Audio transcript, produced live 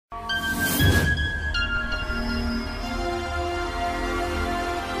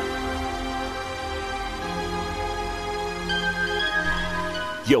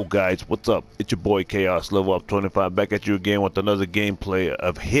Yo guys, what's up? It's your boy Chaos, level up 25, back at you again with another gameplay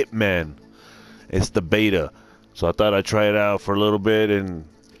of Hitman. It's the beta, so I thought I'd try it out for a little bit and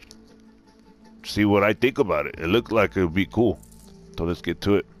see what I think about it. It looked like it would be cool, so let's get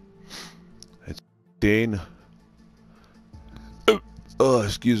to it. It's Dane. Oh,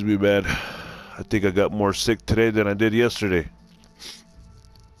 excuse me, man. I think I got more sick today than I did yesterday.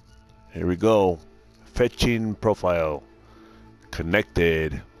 Here we go. Fetching profile.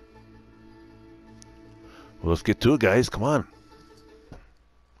 Connected. Well, let's get to it, guys. Come on.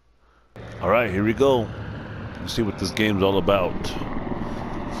 Alright, here we go. Let's see what this game's all about.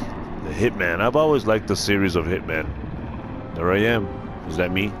 The Hitman. I've always liked the series of Hitman. There I am. Is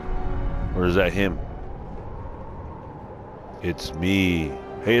that me? Or is that him? It's me.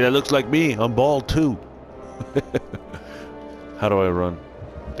 Hey, that looks like me. I'm bald too. How do I run?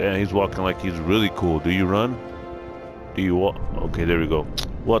 Damn, he's walking like he's really cool. Do you run? Do you walk? Okay, there we go.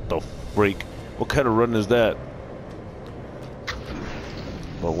 What the freak? What kind of run is that?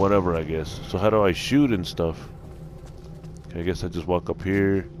 But whatever, I guess. So how do I shoot and stuff? Okay, I guess I just walk up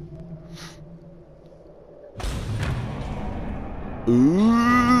here.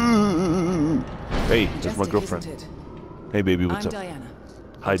 Ooh. Hey, that's my girlfriend. Hey, baby, what's up? Diana.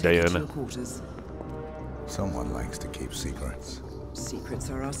 Hi, Diana. Someone likes to keep secrets. Secrets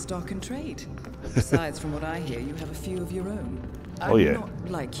are our stock and trade. Besides, from what I hear, you have a few of your own. Oh, yeah. I'm not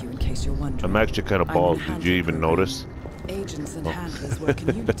like you, in case you're wondering. I'm actually kind of bald. Did you even notice? Agents and handlers work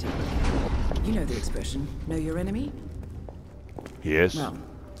in unity. You know the expression, know your enemy? Yes. Well,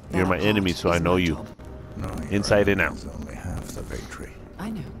 you're my enemy, so I know you. No, Inside and out. Only half the victory. I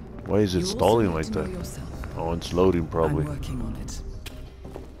know. Why is it You also stalling need like to know that? yourself. Oh, it's loading probably. I'm working on it.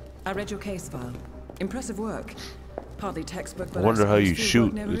 I read your case file. Impressive work. Partly textbook, I but wonder how you suppose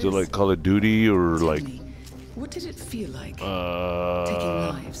shoot. fieldwork never Is it like Call of Duty or Tell like... me, what did it feel like? Taking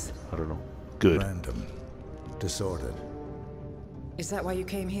lives. I don't know. Good. Random. Disordered. Is that why you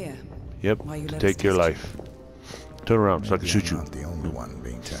came here? Yep, Why you to let take us your test life. Turn around so I can Maybe shoot I'm you. not the only one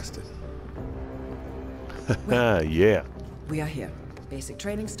being tested. Ah, yeah. We are here. Basic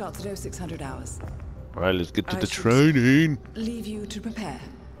training starts at 0600 hours. Alright, let's get to I the should- training. Leave you to prepare.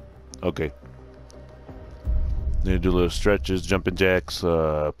 Okay. Then do little stretches, jumping jacks,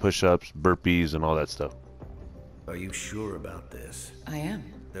 push-ups, burpees, and all that stuff. Are you sure about this? I am.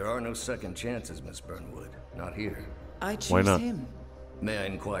 There are no second chances, Miss Burnwood. Not here. I choose Why not? him. May I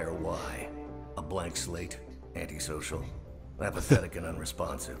inquire why? A blank slate? Antisocial? Apathetic and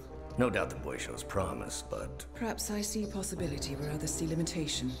unresponsive? No doubt the boy shows promise, but... Perhaps I see possibility where others see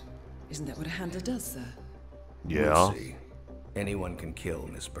limitation. Isn't that what a handler does, sir? Yeah. We'll see. Anyone can kill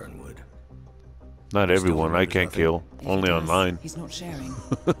Miss Burnwood. Not everyone. I remembers can't nothing. kill. If he Only does, online. He's not sharing.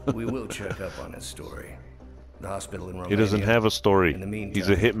 We will check up on his story. The hospital in Romania. He doesn't have a story. In the meantime, He's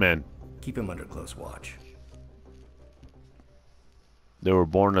a hitman. keep him under close watch. They were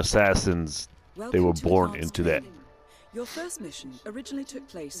born assassins. They were Welcome to born advanced into that. training. Your first mission originally took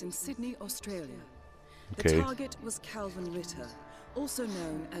place in Sydney, Australia. The Okay. target was Calvin Ritter, also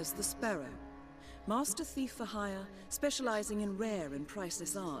known as the Sparrow. Master thief for hire, specializing in rare and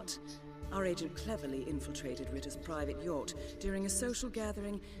priceless art. Our agent cleverly infiltrated Ritter's private yacht during a social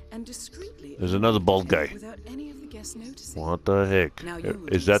gathering and discreetly... There's another bald guy. ...without any of the guests noticing. What the heck? Now you will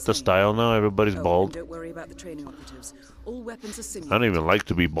Is do that the same. style now? Everybody's Oh, and bald? don't worry about the training operatives. All weapons are I simulated. don't even like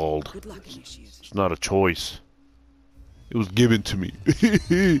to be bald. Good luck, initiate. It's not a choice. It was given to me.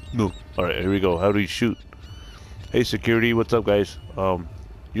 No. Alright, here we go. How do you shoot? Hey, security. What's up, guys?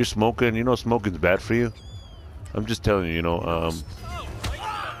 You're smoking. You know smoking's bad for you? I'm just telling you, you know,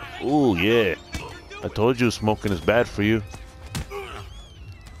 Ooh, yeah. I told you smoking is bad for you.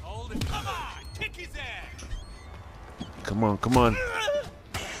 Come on, come on.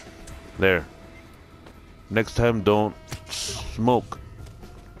 There. Next time, don't smoke.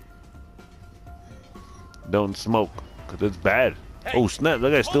 Don't smoke, because it's bad. Oh, snap.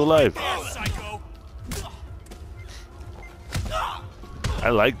 That guy's still alive. I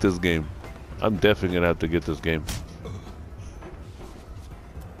like this game. I'm definitely going to have to get this game.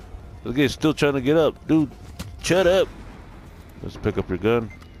 This guy's still trying to get up. Dude, shut up. Let's pick up your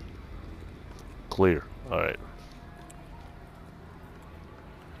gun. Clear. Alright.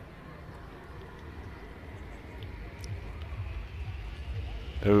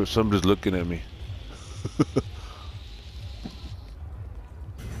 Somebody's looking at me.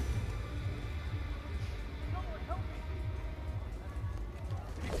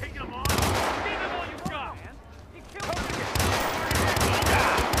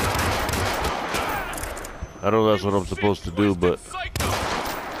 I don't know that's what I'm supposed to do, but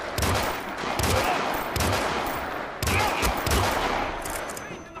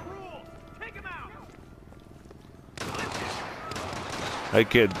I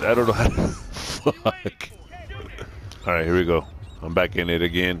can't. I don't know how to. Fuck. All right, here we go. I'm back in it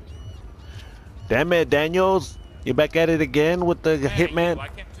again. Damn it, Daniels! You back at it again with the hitman? I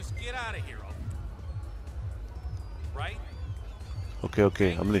can't just get out of here. Right? Okay,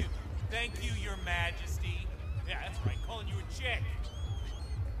 okay. I'm leaving. Thank you, Your Majesty. Yeah, that's right. Calling you a chick.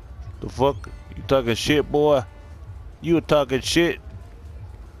 The fuck? You talking shit, boy? You talking shit?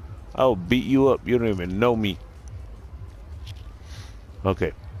 I'll beat you up. You don't even know me.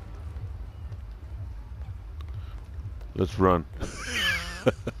 Okay. Let's run.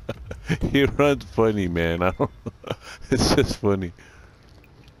 He runs funny, man. I don't. It's just funny.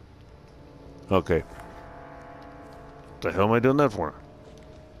 Okay. What the hell am I doing that for?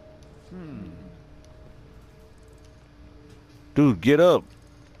 Dude, get up.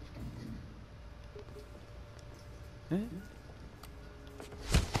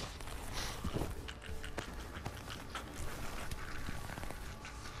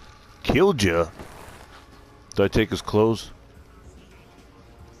 Killed ya? Did I take his clothes?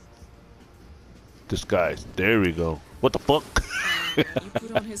 Disguise. There we go. What the fuck? You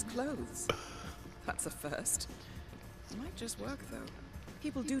put on his clothes. That's a first. Might just work, though.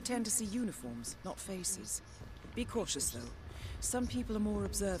 People do tend to see uniforms, not faces. Be cautious, though. Some people are more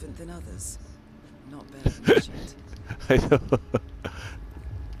observant than others. Not better than much yet. I know.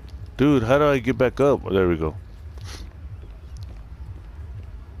 Dude, how do I get back up? Oh, there we go.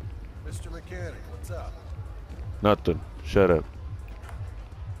 Mr. Mechanic, what's up? Nothing. Shut up.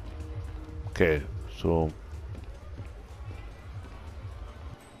 Okay, so...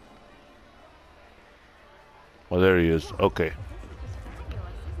 Oh, there he is. Okay.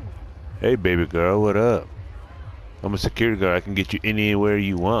 Hey, baby girl, what up? I'm a security guard. I can get you anywhere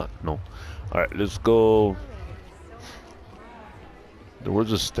you want. No. Alright, let's go.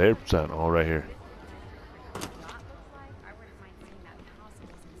 Where's the steps at? Oh, right here.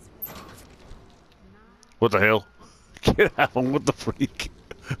 What the hell? Get out. What the freak?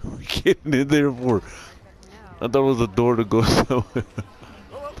 What are we getting in there for? I thought it was a door to go somewhere.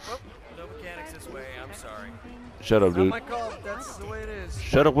 No mechanics this way, I'm sorry. Shut up, dude. My call, that's the way it is.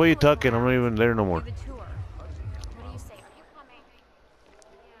 Shut up, what are you talking? I'm not even there no more.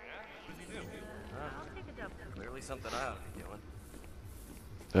 Clearly something I ought to be doing.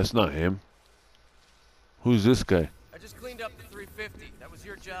 That's not him. Who's this guy? I just cleaned up the 350. That was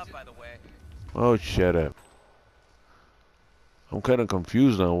your job, by the way. Oh, shut up. I'm kind of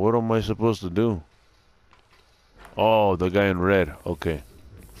confused now. What am I supposed to do? Oh, the guy in red. Okay.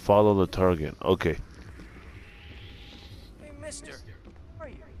 Follow the target. Okay. Hey, mister. Where are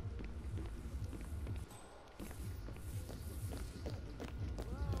you?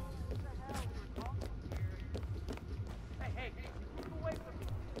 Hey, move away from me.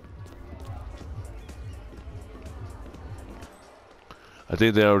 I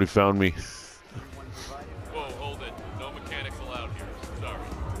think they already found me. Whoa, hold it. No mechanics allowed here. Sorry.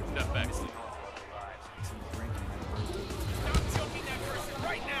 Step back. Stop choking that person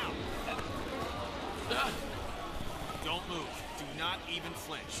right now! Don't move. Do not even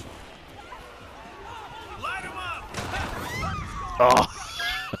flinch. Light him up! Oh.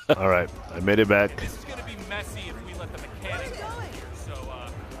 Alright, I made it back. This is gonna be messy if we let the mechanics go here, so,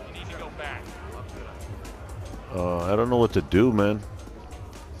 you need to go back. I don't know what to do, man.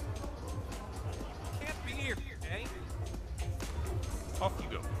 Can't be here, eh? Off you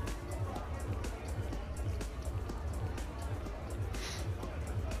go.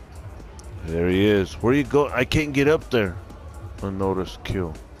 There he is. Where you go? I can't get up there. Unnoticed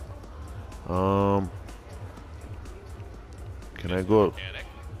kill. Can I go up? Mechanic.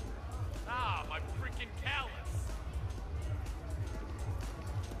 Ah, my freaking callus.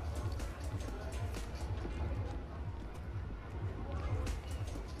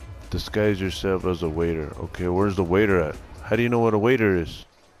 Disguise yourself as a waiter. Okay, where's the waiter at? How do you know what a waiter is?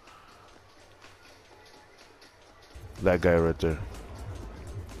 That guy right there.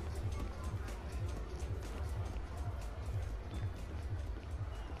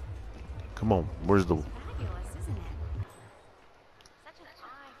 Come on, where's the... Fabulous, isn't it? Such an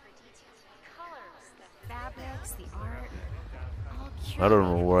eye for detail. The colors, the fabrics, the art. All I don't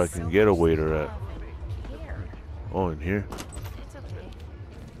know where I curated can with get a so waiter much at. love and care. Oh, in here? It's okay.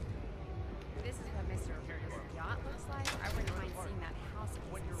 This is what Mr. O'Hara's yacht looks like. I wouldn't mind seeing that house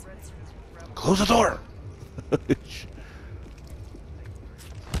when you're ready. Close the door!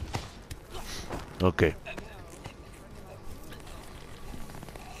 Okay.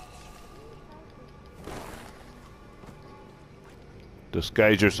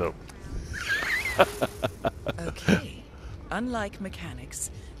 Disguise yourself. Okay. Unlike mechanics,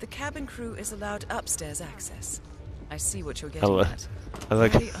 the cabin crew is allowed upstairs access. I see what you're I, getting li- at. I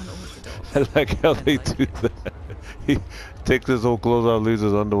like Very unorthodox. I like how they do that. He takes his whole clothes off, leaves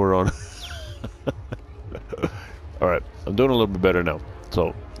his underwear on. Alright, I'm doing a little bit better now.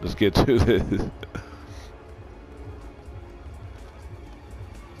 So, let's get to this.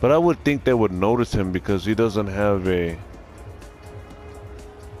 But I would think they would notice him because he doesn't have a...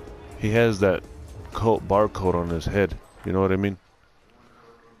 He has that barcode on his head. You know what I mean?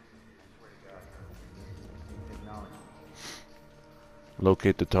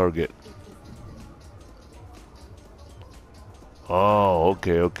 Locate the target. Oh,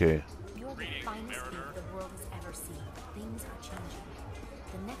 okay, okay. You're the finest thing the world has ever seen. Things are changing.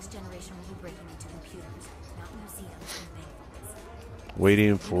 The next generation will be breaking into computers, not museums and bank vaults.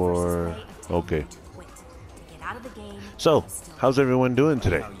 Waiting for... Universe's way of telling Okay. you to quit, to get out of the game, So, while still how's everyone doing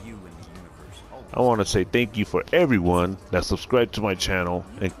today? How you and the universe always I want to say thank you for everyone that subscribed to my channel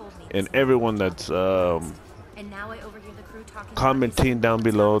and everyone that's And now I overhear the crew talking commenting down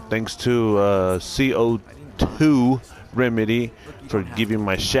below. Thanks to CO2 Remedy for giving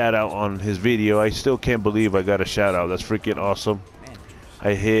my shout out on his video. I still can't believe I got a shout out. That's freaking awesome.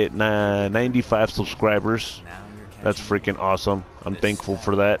 I hit 95 subscribers. That's freaking awesome. I'm thankful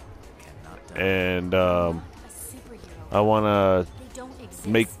for that. And I want to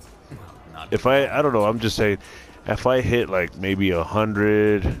make, if I don't know, I'm just saying, if I hit like maybe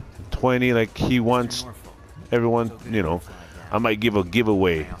 120 like he wants, everyone, you know, I might give a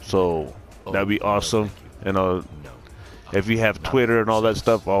giveaway. So that'd be awesome. And if you have Twitter and all that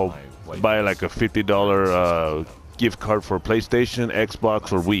stuff, I'll buy like a $50 gift card for PlayStation,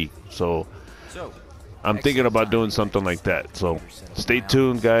 Xbox, or Wii. So I'm thinking about doing something like that. So stay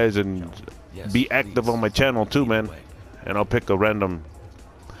tuned, guys, and be active on my channel too, man. And I'll pick a random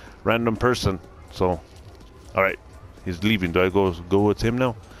person. So, all right, he's leaving. Do I go with him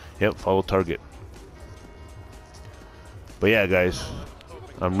now? Yep, follow target. But yeah, guys,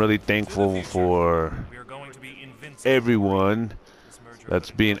 I'm really thankful for everyone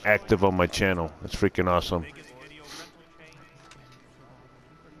that's being active on my channel. That's freaking awesome.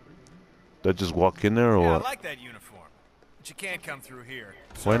 Did I just walk in there or Yeah, I what? like that uniform. But you can't come through here.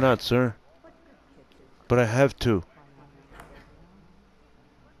 Why not, sir? But I have to.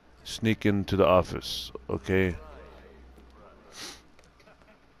 Sneak into the office, okay?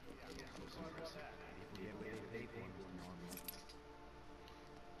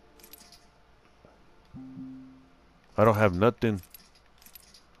 I don't have nothing.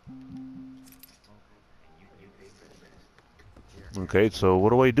 Okay, so what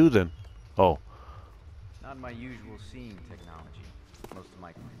do I do then? Oh. Not my usual seeing technology. Most of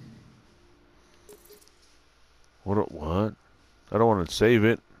my What? I don't want to save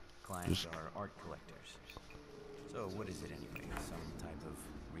it. clients are art collectors. So what is it anyway? Some type of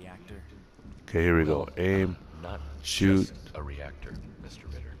reactor? Okay, here we go. Aim, Not shoot. just a reactor, Mr.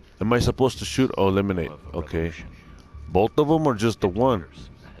 Ritter. Am I supposed to shoot? Oh, eliminate. Okay. Both of them or just the one?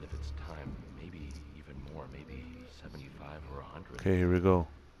 Ahead of its time, maybe even more, maybe 75 or 100. Okay, here we go.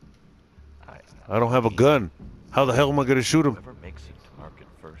 I don't have a gun. How the hell am I gonna shoot him? Whoever makes it to market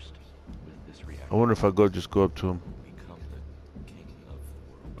first with this reactor I wonder if I just go up to him. become the king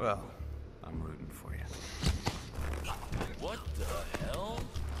of the world. Well, I'm rooting for you. What the hell?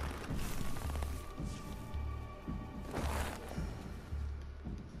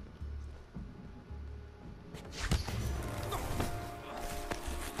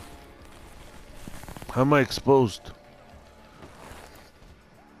 How am I exposed?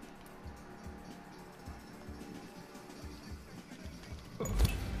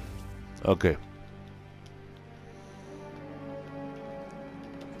 Okay.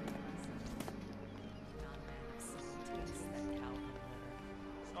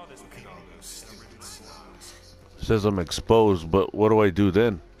 Says I'm exposed, but what do I do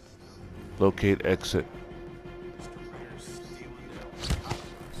then? Locate exit.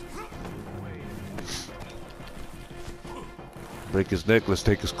 Break his neck, let's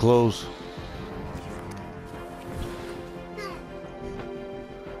take his clothes.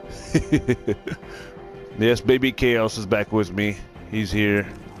 Yes, baby Chaos is back with me. He's here.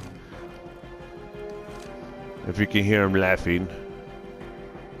 If you can hear him laughing.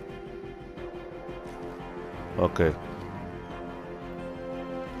 Okay.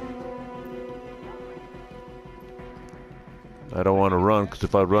 I don't want to run, because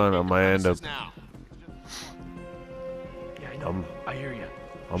if I run, I might end up... Yeah, I know. I hear you.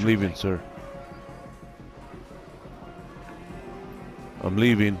 I'm leaving, sir. I'm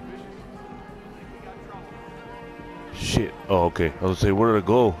leaving. Shit. Oh, okay. I was gonna say, where did I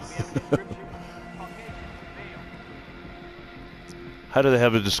go? How do they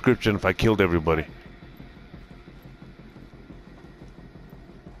have a description if I killed everybody?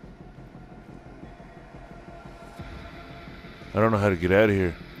 I don't know how to get out of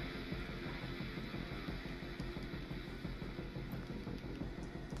here.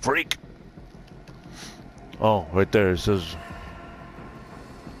 Freak! Oh, right there. It says...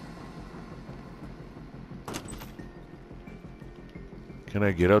 Can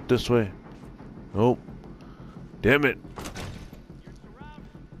I get out this way? Nope. Damn it.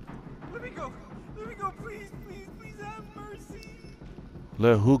 Let me go, please, please, please have mercy.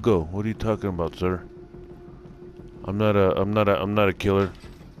 Let who go? What are you talking about, sir? I'm not a killer.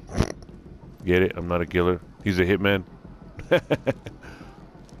 Get it? I'm not a killer. He's a hitman. I'm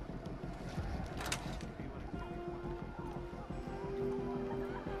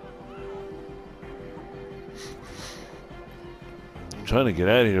trying to get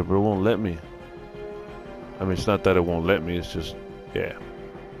out of here, but it won't let me. I mean, it's not that it won't let me, it's just, yeah.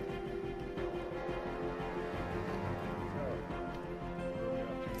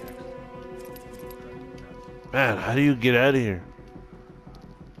 Man, how do you get out of here?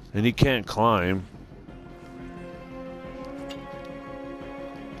 And he can't climb.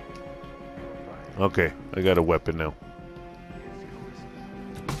 Okay, I got a weapon now.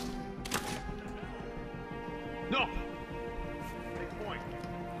 No! Take point.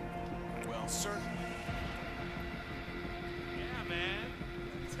 Well, certainly. Yeah, man.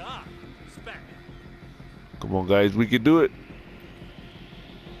 Tough. Respect. Come on, guys, we can do it.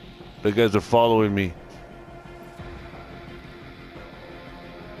 The guys are following me.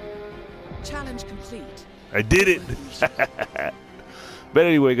 Challenge complete. I did it. But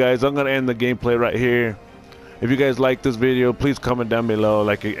anyway, guys, I'm going to end the gameplay right here. If you guys like this video, please comment down below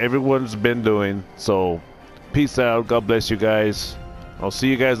like everyone's been doing. So, peace out. God bless you guys. I'll see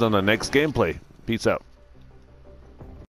you guys on the next gameplay. Peace out.